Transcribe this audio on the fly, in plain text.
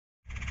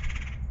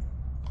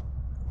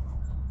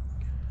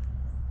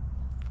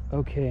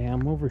Okay,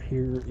 I'm over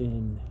here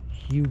in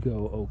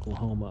Hugo,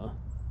 Oklahoma,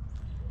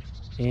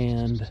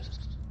 and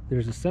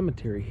there's a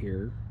cemetery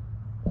here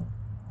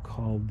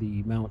called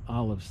the Mount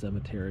Olive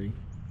Cemetery,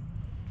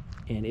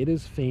 and it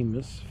is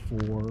famous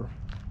for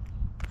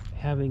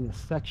having a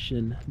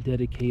section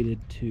dedicated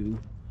to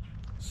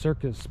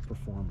circus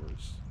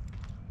performers.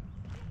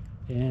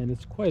 And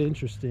it's quite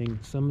interesting.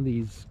 Some of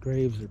these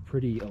graves are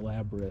pretty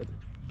elaborate,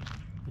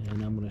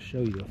 and I'm going to show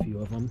you a few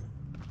of them.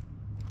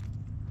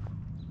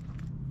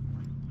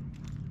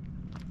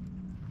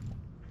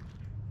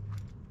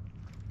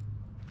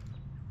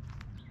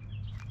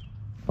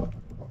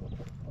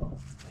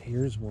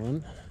 Here's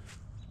one.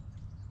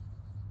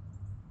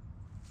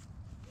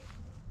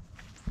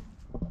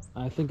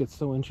 I think it's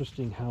so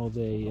interesting how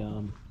they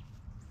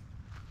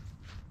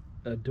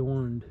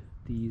adorned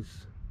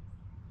these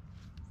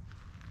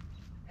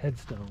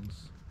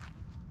headstones.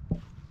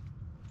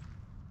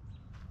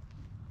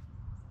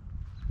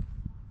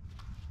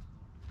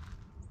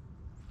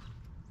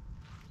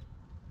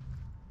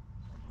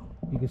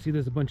 You can see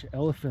there's a bunch of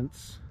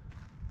elephants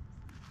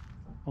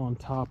on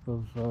top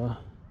of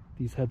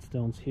these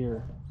headstones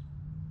here.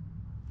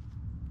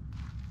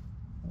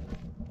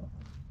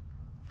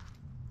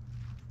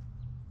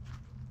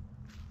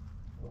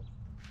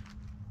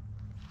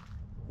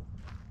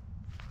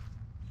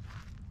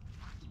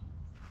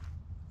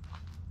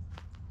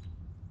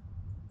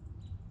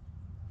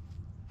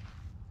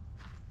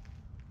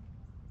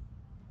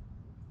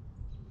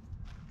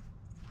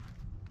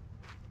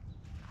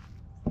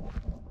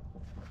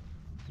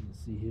 You can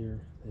see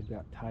here they've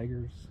got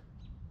tigers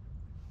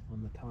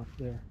on the top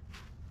there,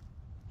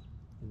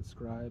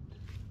 inscribed.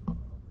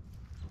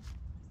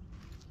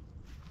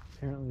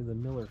 Apparently the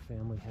Miller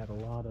family had a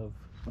lot of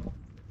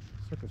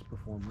circus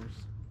performers.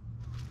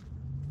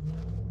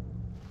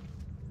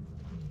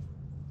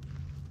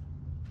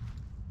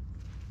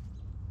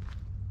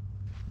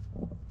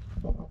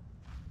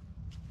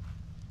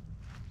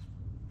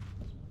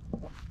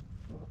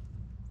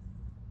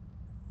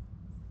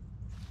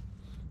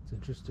 It's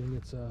interesting.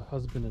 It's a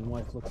husband and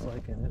wife, looks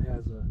like, and it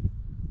has a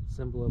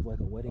symbol of like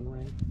a wedding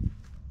ring.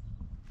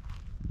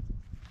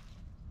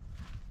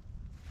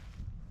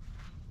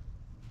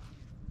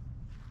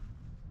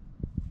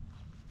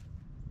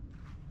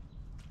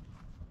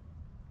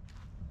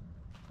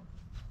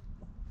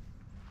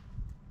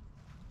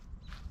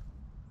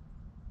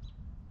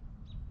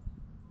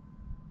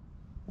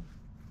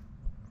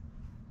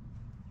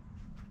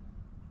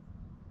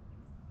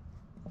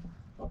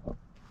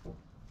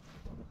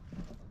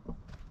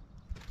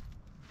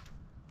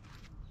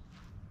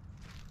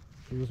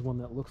 Here's one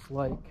that looks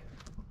like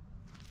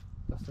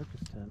a circus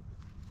tent.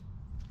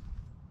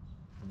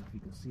 I don't know if you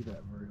can see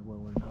that very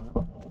well or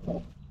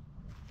not,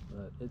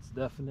 but it's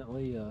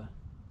definitely a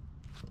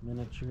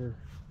miniature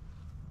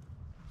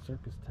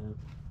circus tent.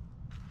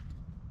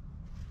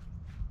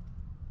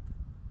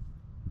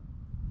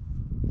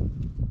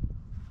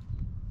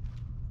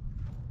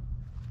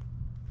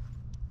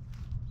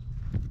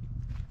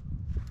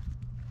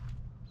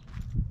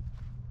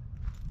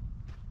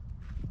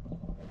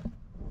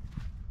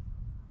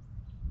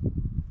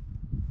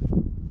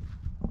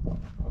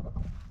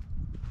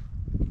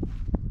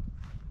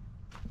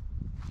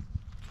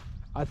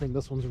 I think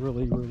this one's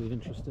really, really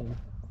interesting.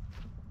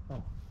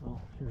 Oh,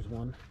 well, here's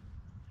one.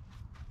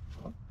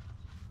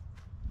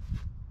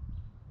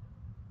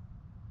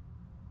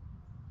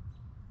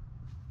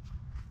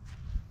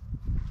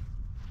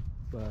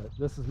 But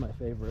this is my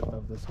favorite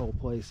of this whole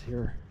place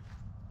here.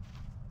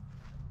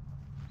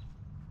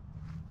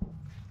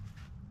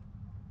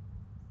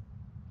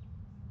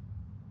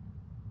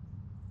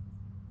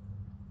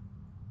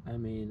 I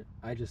mean,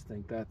 I just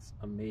think that's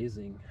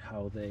amazing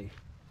how they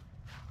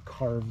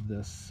carved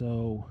this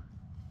so,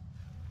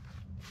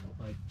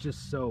 like,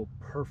 just so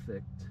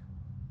perfect.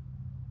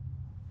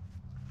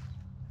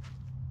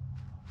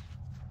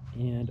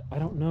 And I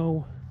don't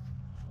know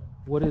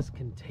what is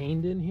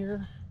contained in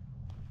here,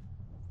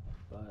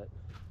 but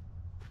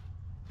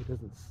it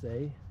doesn't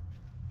say.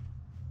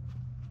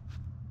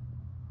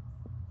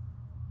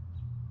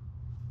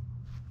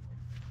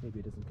 Maybe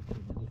it doesn't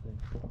contain anything.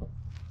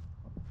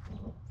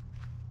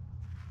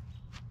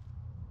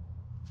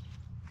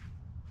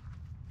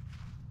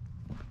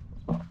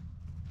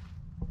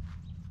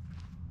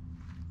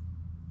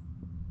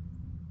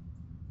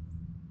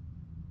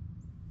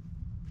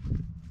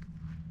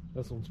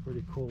 This one's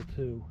pretty cool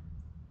too.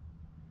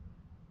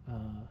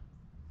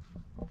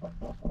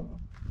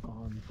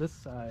 On this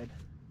side,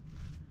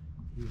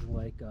 he's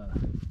like a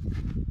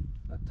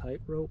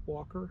tightrope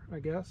walker, I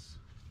guess.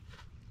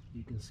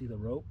 You can see the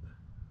rope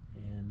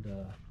and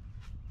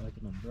like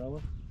an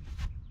umbrella.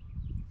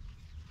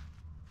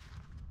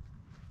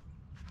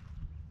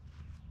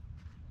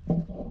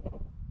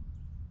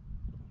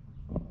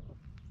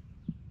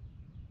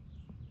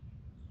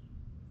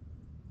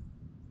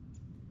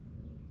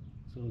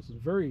 So it's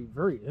very,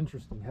 very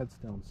interesting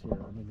headstones here.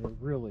 I mean, they're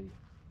really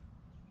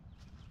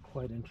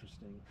quite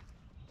interesting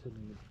to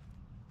me.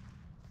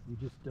 You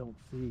just don't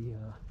see,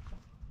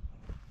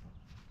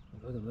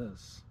 look at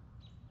this.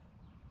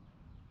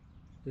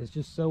 is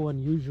just so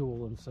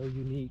unusual and so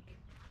unique.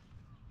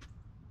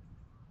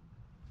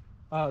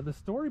 The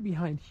story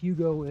behind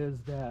Hugo is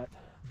that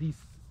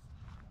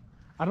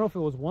I don't know if it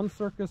was one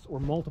circus or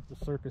multiple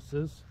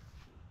circuses,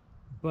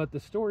 but the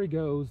story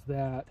goes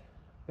that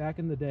back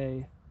in the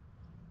day,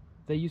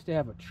 they used to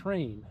have a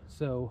train.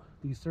 So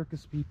these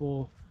circus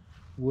people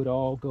would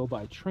all go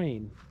by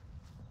train.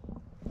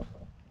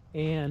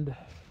 And,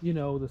 you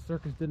know, the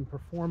circus didn't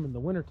perform in the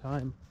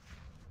wintertime.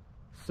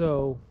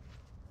 So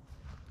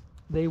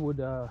they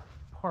would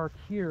park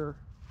here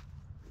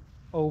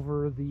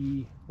over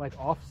the, like,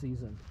 off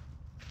season.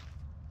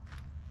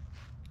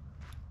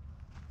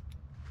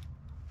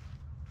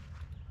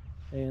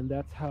 And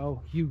that's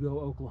how Hugo,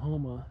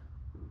 Oklahoma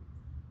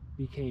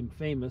became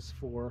famous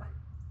for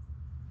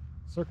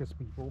circus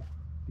people,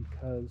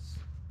 because,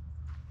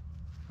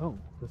 oh,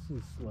 this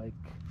is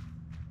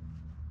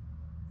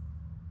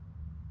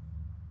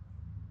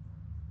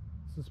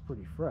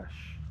pretty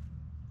fresh.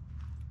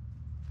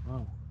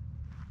 Wow.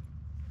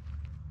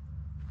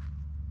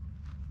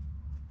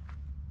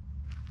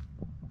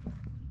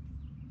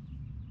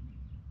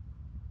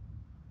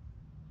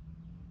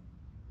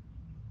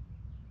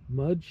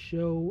 Mud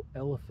Show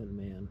Elephant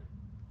Man.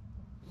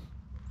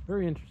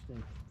 Very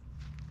interesting.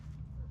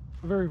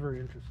 Very, very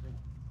interesting.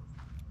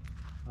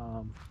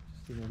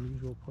 Just an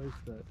unusual place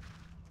that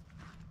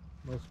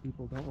most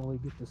people don't really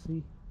get to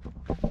see.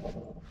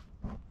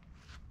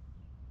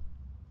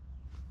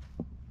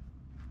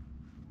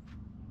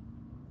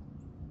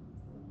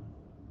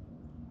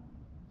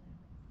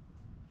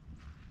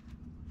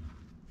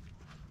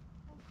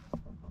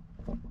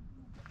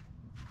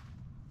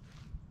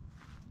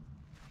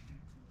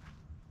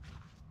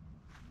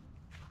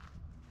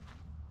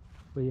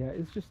 But yeah,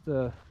 it's just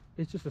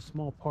a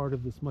small part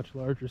of this much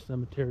larger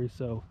cemetery,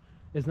 so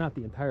it's not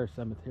the entire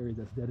cemetery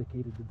that's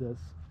dedicated to this.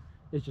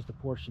 It's just a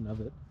portion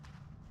of it.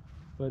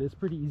 But it's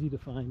pretty easy to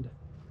find.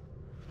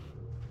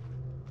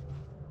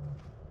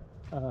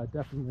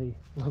 Definitely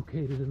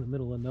located in the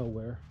middle of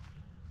nowhere.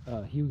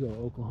 Hugo,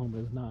 Oklahoma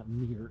is not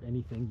near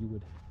anything you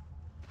would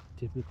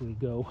typically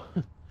go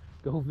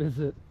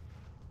visit.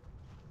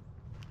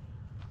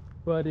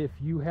 But if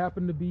you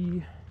happen to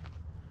be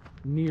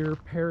near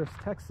Paris,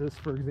 Texas,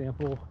 for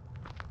example,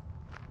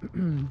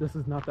 this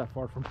is not that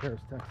far from Paris,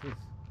 Texas.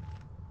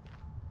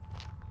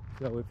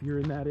 So if you're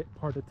in that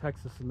part of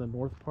Texas, in the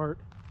north part,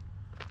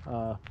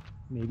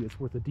 maybe it's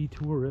worth a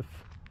detour if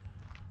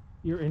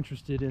you're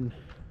interested in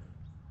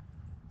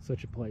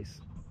such a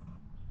place.